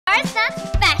Norris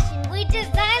Nuts Fashion. We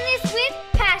design this with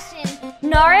passion.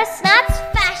 Norris Nuts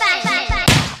Fashion.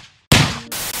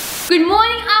 Good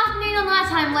morning, afternoon, or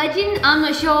nighttime, legend. I'm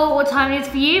not sure what time it is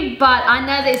for you, but I know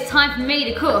that it's time for me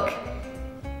to cook.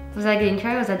 Was that a good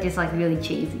intro or was that just like really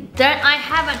cheesy? Don't I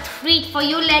have a treat for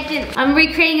you, legend? I'm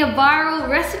recreating a viral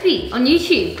recipe on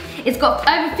YouTube. It's got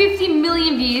over 50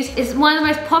 million views. It's one of the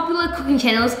most popular cooking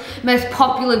channels, most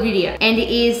popular video. And it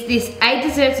is this 8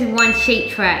 desserts in 1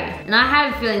 sheet tray. And I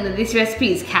have a feeling that this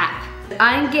recipe is cap.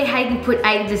 I didn't get how you can put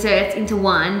 8 desserts into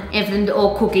one and for them to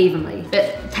all cook evenly.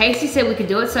 But Tasty said we could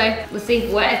do it, so let's see if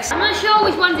it works. I'm not sure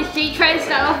which one's the sheet tray to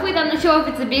start off with. I'm not sure if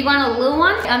it's a big one or a little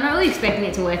one. I'm not really expecting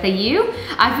it to work. Are you?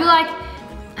 I feel like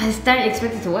I just don't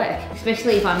expect it to work,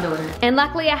 especially if I'm doing it. And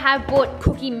luckily I have bought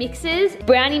cookie mixes,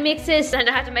 brownie mixes, and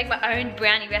I have to make my own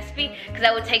brownie recipe because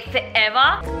that would take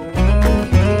forever.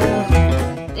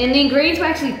 And the ingredients were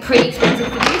actually pretty expensive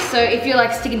for this, so if you're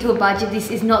like sticking to a budget, this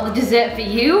is not the dessert for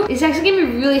you. It's actually gonna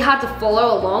be really hard to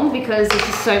follow along because there's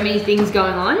just so many things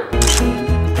going on.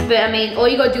 But I mean, all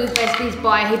you gotta do is basically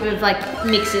buy a heap of like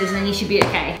mixes and then you should be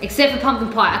okay. Except for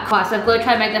pumpkin pie, so I've gotta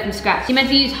try to make that from scratch. You meant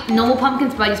to use normal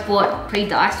pumpkins, but I just bought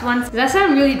pre-diced ones. Does that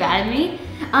sound really bad to me?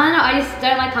 I don't know, I just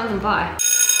don't like pumpkin pie.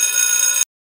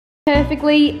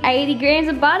 Perfectly 80 grams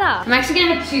of butter. I'm actually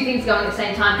gonna have 2 things going at the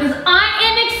same time because I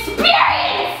am experienced!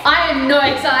 I am not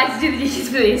excited to do the dishes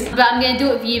for this, but I'm gonna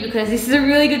do it for you because this is a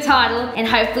really good title and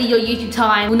hopefully your YouTube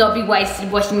time will not be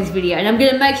wasted watching this video, and I'm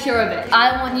gonna make sure of it.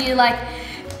 I don't want you to like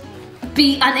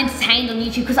be unentertained on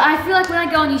YouTube because I feel like when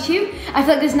I go on YouTube, I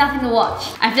feel like there's nothing to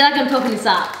watch. I feel like I'm talking this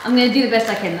up. I'm gonna do the best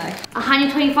I can though.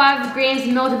 125 grams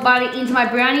of melted butter into my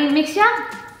brownie mixture,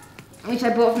 which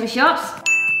I bought from the shops.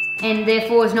 And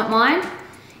therefore is not mine,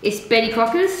 it's Betty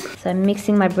Crocker's. So I'm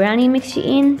mixing my brownie mixture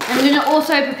in. I'm gonna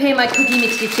also prepare my cookie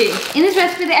mixture too. In this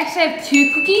recipe they actually have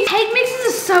 2 cookies. Cake mixes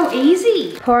are so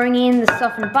easy. Pouring in the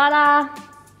softened butter.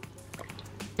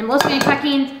 I'm also gonna crack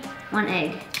in 1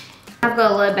 egg. I've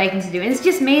got a lot of baking to do, and it's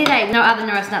just me today. No other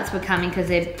Norris Nuts were coming because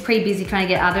they're pretty busy trying to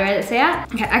get other edits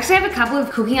out. Okay, I actually have a couple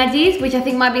of cooking ideas, which I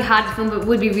think might be hard to film, but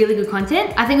would be really good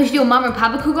content. I think we should do a mama and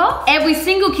papa cook-off, every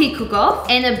single kid cook-off,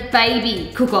 and a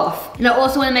baby cook-off. And I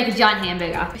also want to make a giant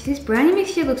hamburger. This brownie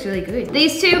mixture looks really good.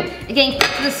 These 2 are getting put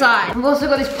to the side. I've also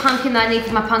got this pumpkin that I need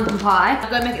for my pumpkin pie. I've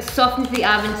got to make it soft into the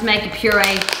oven to make a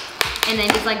puree, and then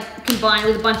just like combine it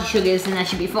with a bunch of sugars, and that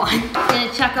should be fine. I'm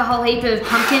gonna chuck a whole heap of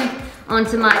pumpkin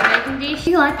onto my baking dish.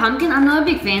 Do you like pumpkin? I'm not a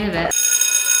big fan of it.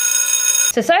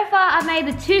 So far I've made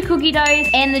the 2 cookie doughs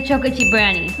and the chocolate chip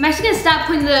brownie. I'm actually gonna start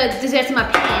putting the desserts in my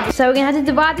pan. So we're gonna have to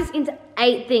divide this into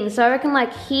 8 things. So I reckon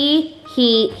like here,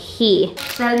 here, here.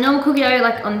 So the normal cookie dough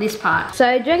like on this part.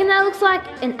 So do you reckon that looks like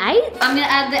an 8? I'm gonna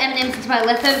add the M&Ms to my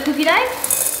leftover cookie dough.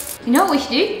 You know what we should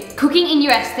do? Cooking in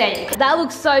your aesthetic. That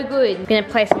looks so good. I'm gonna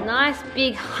place a nice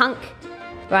big hunk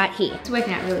right here. It's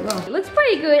working out really well. It looks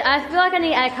pretty good. I feel like I need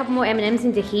to add a couple more M&Ms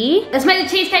into here. Let's make the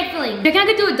cheesecake filling. Do you reckon I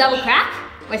could do a double crack?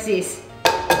 What's this?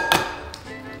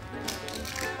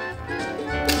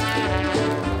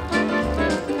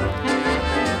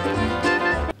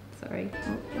 Sorry,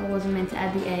 I wasn't meant to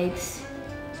add the eggs.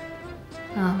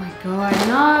 Oh my god,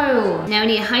 no! Now we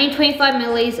need 125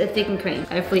 milliliters of thickened cream.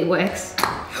 Hopefully it works.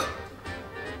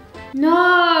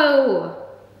 No!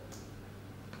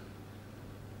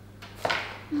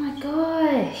 Oh my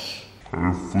gosh.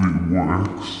 Hopefully it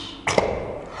works.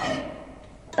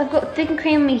 I've got thickened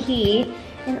cream in here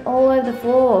and all over the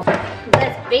floor.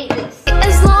 Let's beat this.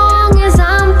 As long as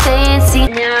I'm fancy.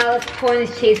 Now let's pour in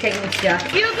this cheesecake mixture.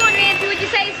 If you were going, Nancy, would you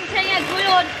say this is turning out good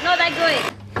or not that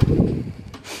good?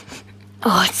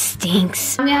 Oh, it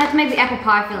stinks. I'm gonna have to make the apple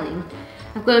pie filling.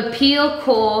 I've got to peel,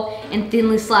 core, and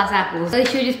thinly sliced apples. I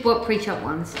should have just bought pre-chopped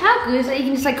ones. How good is that you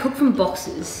can just like cook from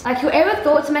boxes? Like whoever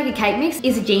thought to make a cake mix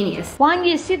is a genius. Why don't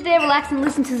you just sit there, relax, and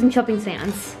listen to some chopping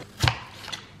sounds?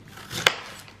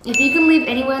 If you can live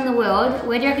anywhere in the world,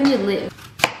 where do you reckon you'd live?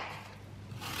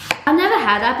 I've never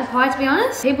had apple pie, to be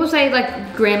honest. People say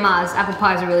like grandma's apple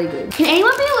pies are really good. Can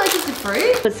anyone be allergic to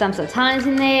fruit? Put some sultanas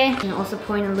in there, and also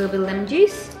pour in a little bit of lemon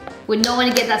juice. Would not want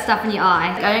to get that stuff in your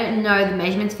eye. I don't know the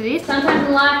measurements for this. Sometimes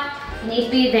in life, you need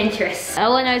to be adventurous.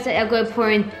 All I know is that I've got to pour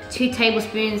in 2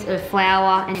 tablespoons of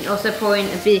flour and also pour in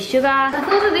a bit of sugar. I thought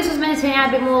that this was meant to turn out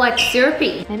a bit more like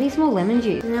syrupy. Maybe it's more lemon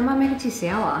juice. And that might make it too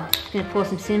sour. I'm gonna pour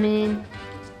some cinnamon in.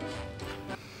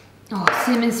 Oh,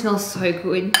 cinnamon smells so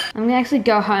good. I'm gonna actually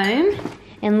go home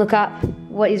and look up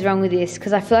what is wrong with this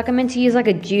because I feel like I'm meant to use like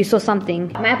a juice or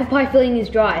something. My apple pie filling is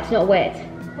dry, it's not wet.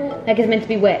 Like it's meant to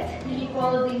be wet. Did you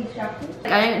follow the instructions?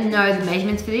 I don't know the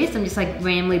measurements for this. I'm just like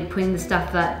randomly putting the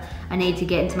stuff that I need to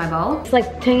get into my bowl. It's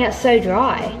like turning out so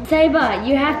dry. Sabre,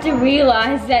 you have to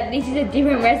realize that this is a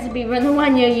different recipe from the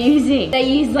one you're using. They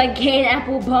use like canned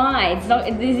apple pie. It's not,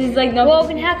 this is like not. Well,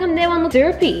 then how come their one looks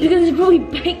syrupy? Because it's probably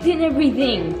baked in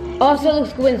everything. Oh, so it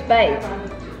looks good when it's baked.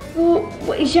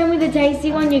 Well, show me the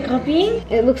tasty one you're copying.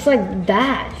 It looks like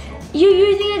that. You're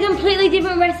using a completely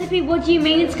different recipe. What do you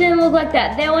mean it's gonna look like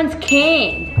that? That one's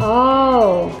canned.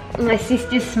 Oh, my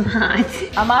sister's smart.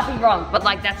 I might be wrong, but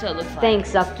like that's what it looks like.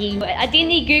 Thanks, Zucky. I didn't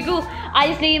need Google, I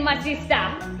just needed my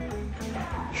sister.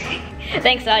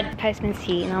 Thanks, Dad. Postman's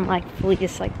here and I'm like fully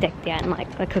just like decked out in like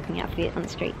a cooking outfit on the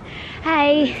street.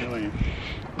 Hey.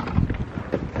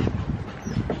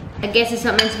 I guess it's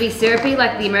not meant to be syrupy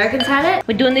like the Americans had it.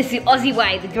 We're doing this the Aussie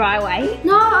way, the dry way.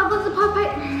 No, I've got the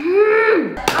pie.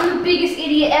 I'm the biggest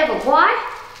idiot ever. Why?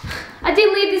 I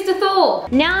didn't leave this to thaw.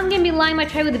 Now I'm gonna be lining my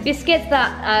tray with the biscuits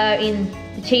that are in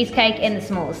the cheesecake and the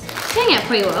s'mores. It's turning out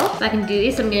pretty well. If I can do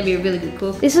this, I'm gonna be a really good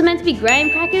cook. This was meant to be graham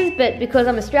crackers, but because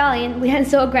I'm Australian, we don't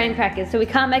sell graham crackers, so we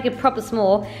can't make a proper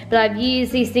s'more. But I've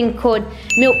used these things called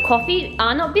milk coffee,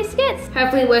 nut biscuits.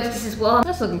 Hopefully it works just as well.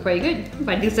 That's looking pretty good, if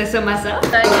I do say so myself.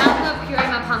 So now I'm gonna puree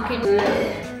my pumpkin.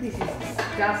 This is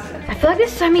disgusting. I feel like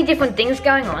there's so many different things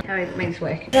going on. How do I make this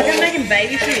work? It's like I'm making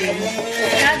baby food.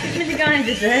 How's this meant to go on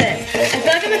dessert? I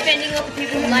feel like I'm offending lots of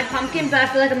people who like pumpkin, but I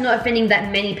feel like I'm not offending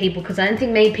that many people because I don't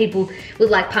think many people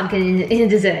would like pumpkin in a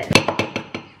dessert.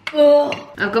 Ugh.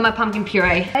 I've got my pumpkin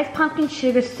puree. Place pumpkin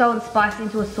sugar, salt and spice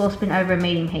into a saucepan over a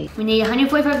medium heat. We need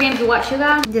 145 grams of white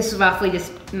sugar. Just roughly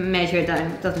just measure it down.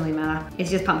 It doesn't really matter.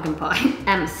 It's just pumpkin pie.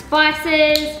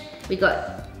 Spices. We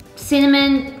got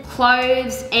cinnamon,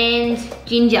 cloves and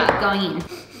ginger going in.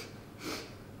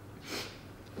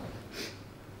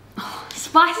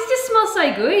 Spices just smell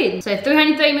so good. So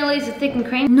 330 milliliters of thickened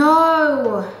cream.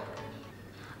 No!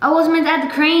 I wasn't meant to add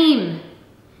the cream.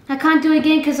 I can't do it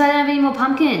again because I don't have any more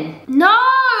pumpkin. No!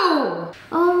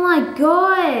 Oh my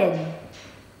god.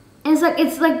 And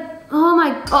it's like, oh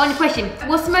my god. Oh, and a question.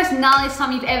 What's the most gnarliest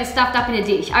time you've ever stuffed up in a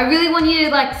dish? I really want you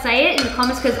to like say it in the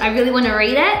comments because I really want to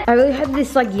read it. I really hope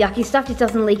this like yucky stuff just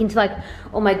doesn't leak into like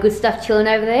all my good stuff chilling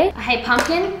over there. I hate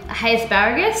pumpkin. I hate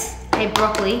asparagus. I hate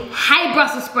broccoli. Hate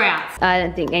Brussels sprouts. I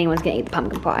don't think anyone's gonna eat the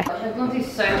pumpkin pie. I've gone through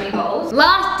so many bowls.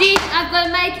 Last dish I've got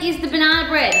to make is the banana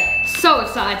bread. So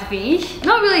excited to finish.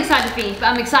 Not really excited to finish, but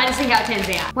I'm excited to see how it turns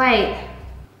out. Wait.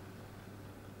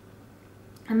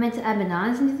 I'm meant to add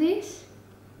bananas into this?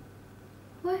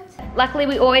 What? Luckily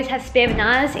we always have spare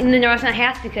bananas in the Norris Nuts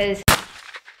house because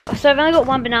so I've only got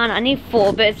one banana, I need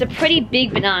 4, but it's a pretty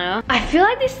big banana. I feel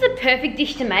like this is the perfect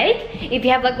dish to make if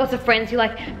you have like lots of friends who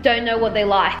like don't know what they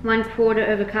like.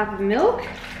 1/4 of a cup of milk.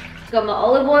 Got my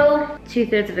olive oil,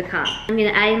 2/3 of a cup. I'm gonna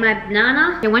add in my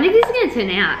banana. I wonder if this is gonna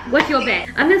turn out. What's your bet?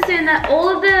 I'm concerned that all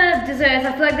of the desserts,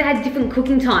 I feel like they had different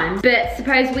cooking times, but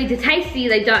supposedly to tasty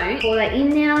they don't. Pour that in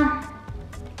now.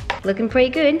 Looking pretty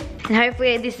good. And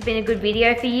hopefully this has been a good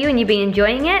video for you and you've been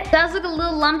enjoying it. It does look a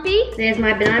little lumpy. There's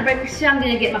my banana bread mixture. I'm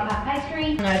gonna get my puff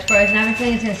pastry. No, it's frozen. I have a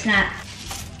feeling it's gonna snap.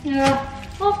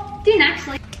 Well, didn't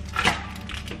actually.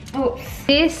 Oops.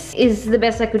 This is the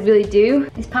best I could really do.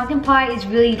 This pumpkin pie is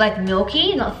really like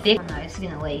milky, not thick. Oh no, it's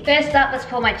gonna leak. First up, let's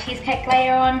pour my cheesecake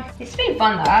layer on. It's been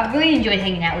fun though. I've really enjoyed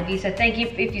hanging out with you, so thank you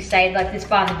if you stayed like this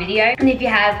far in the video. And if you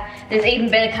have, there's even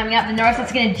better coming up. The Norris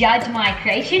Nuts gonna judge my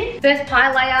creation. First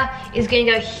pie layer is gonna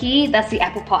go here. That's the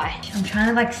apple pie. I'm trying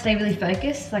to like stay really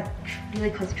focused, like really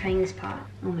concentrating this part.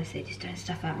 Almost there, just don't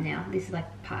stuff up now. This is like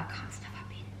the part I can't stuff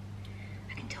up in.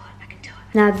 I can do it, I can do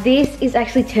it. Now this is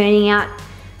actually turning out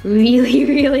really,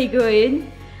 really good.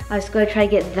 I just gotta try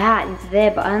to get that into there,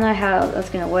 but I don't know how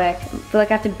that's gonna work. I feel like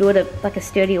I have to build like a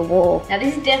sturdier wall. Now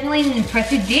this is definitely an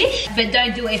impressive dish, but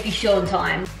don't do it if you're short on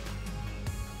time.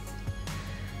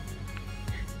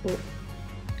 Oh,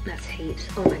 that's heaps.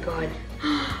 Oh my god.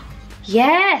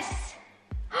 Yes!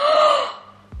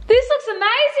 This looks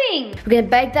amazing! We're gonna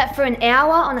bake that for an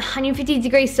hour on 150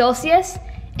 degrees Celsius,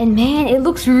 and man, it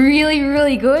looks really,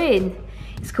 really good.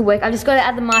 This could work. I've just got to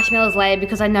add the marshmallows later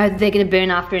because I know they're going to burn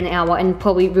after an hour and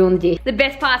probably ruin the dish. The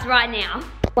best part's right now.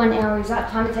 1 hour is up.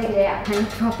 Time to take it out and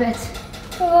drop it.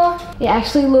 Oh, it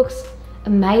actually looks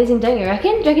amazing, don't you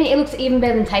reckon? Do you reckon it looks even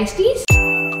better than Tasties?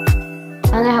 I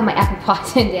don't know how my apple pie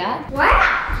turned out.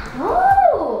 Wow!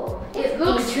 Oh! It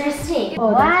looks interesting.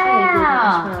 Oh,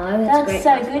 wow! That looks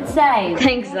so good, Sabe.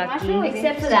 Thanks, Zucky.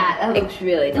 Except for that looks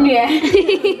really nice. Yeah.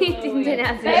 It didn't turn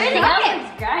out so good. Everything else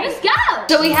looks great. Let's go!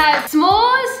 So we have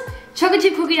s'mores, chocolate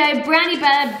chip cookie dough, brownie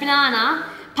batter, banana,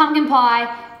 pumpkin pie,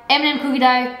 M&M cookie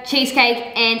dough,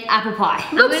 cheesecake, and apple pie.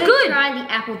 Looks good. Try the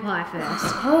apple pie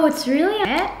first. Oh, it's really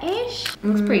wet-ish.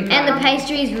 Looks pretty good. And the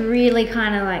pastry is really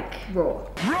kind of like raw.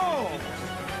 Roll!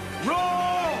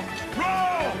 Roll!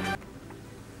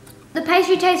 The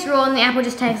pastry tastes raw and the apple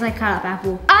just tastes like cut up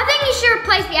apple. I think you should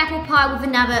replace the apple pie with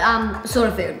another sort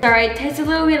of food. Sorry, it tastes a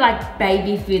little bit like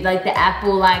baby food, like the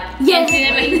apple, like. Yes.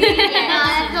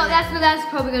 No, that's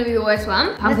probably gonna be the worst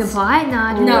one. Pumpkin pie? No,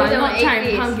 I don't No, really I'm wanna not eat trying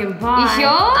this. pumpkin pie. You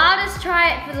sure? I'll just try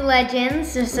it for the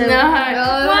legends, just so. No.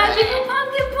 Why did you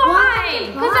pumpkin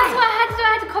pie? Because that's what I had to do. I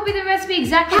had to copy the recipe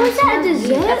exactly. How is that a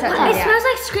dessert? It smells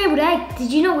like scrambled egg.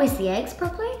 Did you not whisk the eggs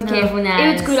properly? Careful now.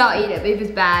 If it's good, I'll eat it. But if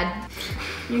it's bad,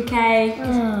 Okay. Yeah,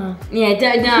 no. it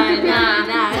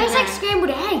tastes like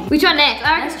scrambled egg. Which one next?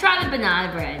 Let's try the banana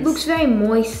bread. Looks very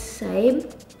moist, Sabe.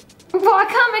 Well, I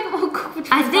can't make it all cooked.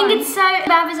 I think it's so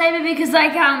bad for Sabre because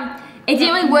like it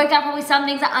didn't really work out. Probably some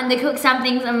things are undercooked, some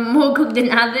things are more cooked than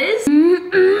others.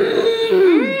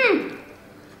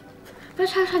 That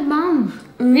tastes like mum.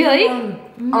 Really?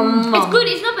 It's good.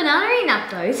 It's not banana enough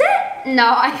though, is it? No,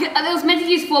 I was meant to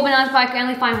use 4 bananas, but I could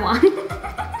only find 1.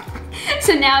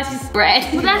 So now it's just bread.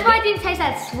 Well, that's why it didn't taste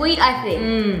that sweet, I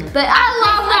think. But I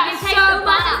love that so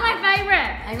much. It's my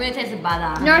favorite. I really taste the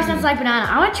butter. Norris Nuts like banana.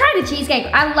 I want to try the cheesecake.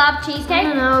 I love cheesecake. I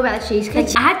don't know about cheesecake.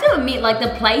 I have to admit, like the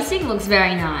placing looks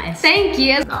very nice. Thank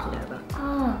you.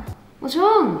 Oh, what's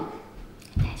wrong?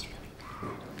 It tastes really bad.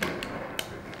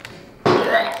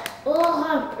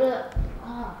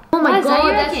 Oh my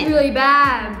god, that's really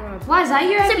bad. Why is that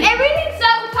your reckon? Everything's so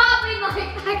probably like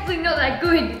actually not that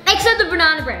good. Except the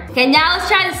banana bread. Okay, now let's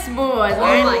try the s'mores. Oh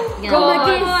my god.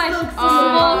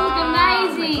 S'mores look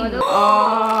amazing.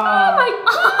 Oh my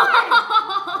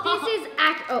god. This is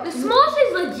the s'mores is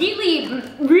legitly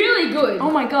really good. Oh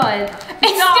my god.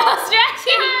 It's still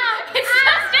stretching. It's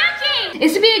still stretching.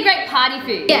 This would be a great party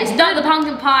food. Yeah, it's not the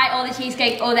pumpkin pie or the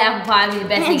cheesecake or the apple pie would be the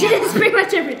best thing. It's pretty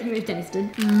much everything we've tasted.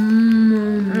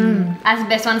 That's the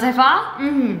best one so far?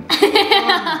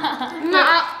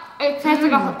 It tastes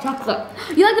like a hot chocolate.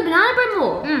 You like the banana bread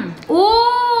more?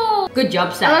 Oh! Good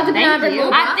job, Sam. I like the banana bread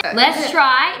more. Let's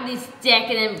try this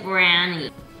decadent brownie.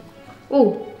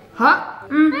 Oh, hot?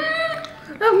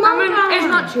 It's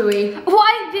not chewy.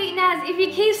 Why, Big Naz, if you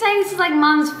keep saying this is like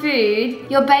mum's food,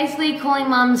 you're basically calling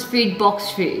mum's food box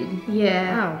food.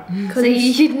 Yeah. So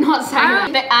you should not say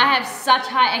that. But I have such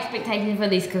high expectations for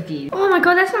these cookies. Oh my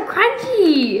god, that's not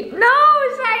crunchy. No,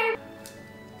 Sam.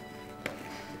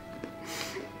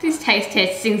 This taste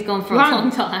testing's gone for a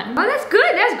long time. Oh, that's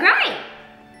good. That's great.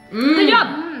 Good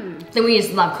job. Then we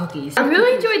just love cookies. I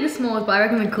really enjoyed the s'mores, but I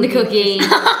recommend cookies. The cookie.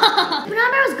 Banana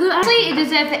bread was good. Actually, it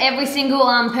deserved for every single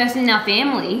person in our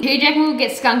family. Who do you reckon will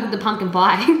get skunked with the pumpkin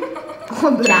pie?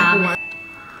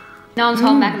 No one's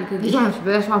holding back on the cookie. This one's the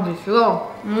best one for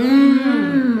sure.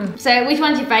 So which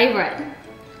one's your favourite?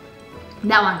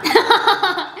 That one.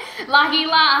 Lucky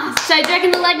last. So do you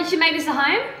reckon the legend should make this at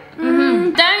home?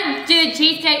 Don't do the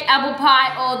cheesecake, apple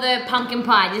pie, or the pumpkin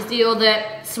pie. Just do all the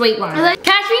sweet ones.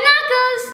 Catch me knuckles!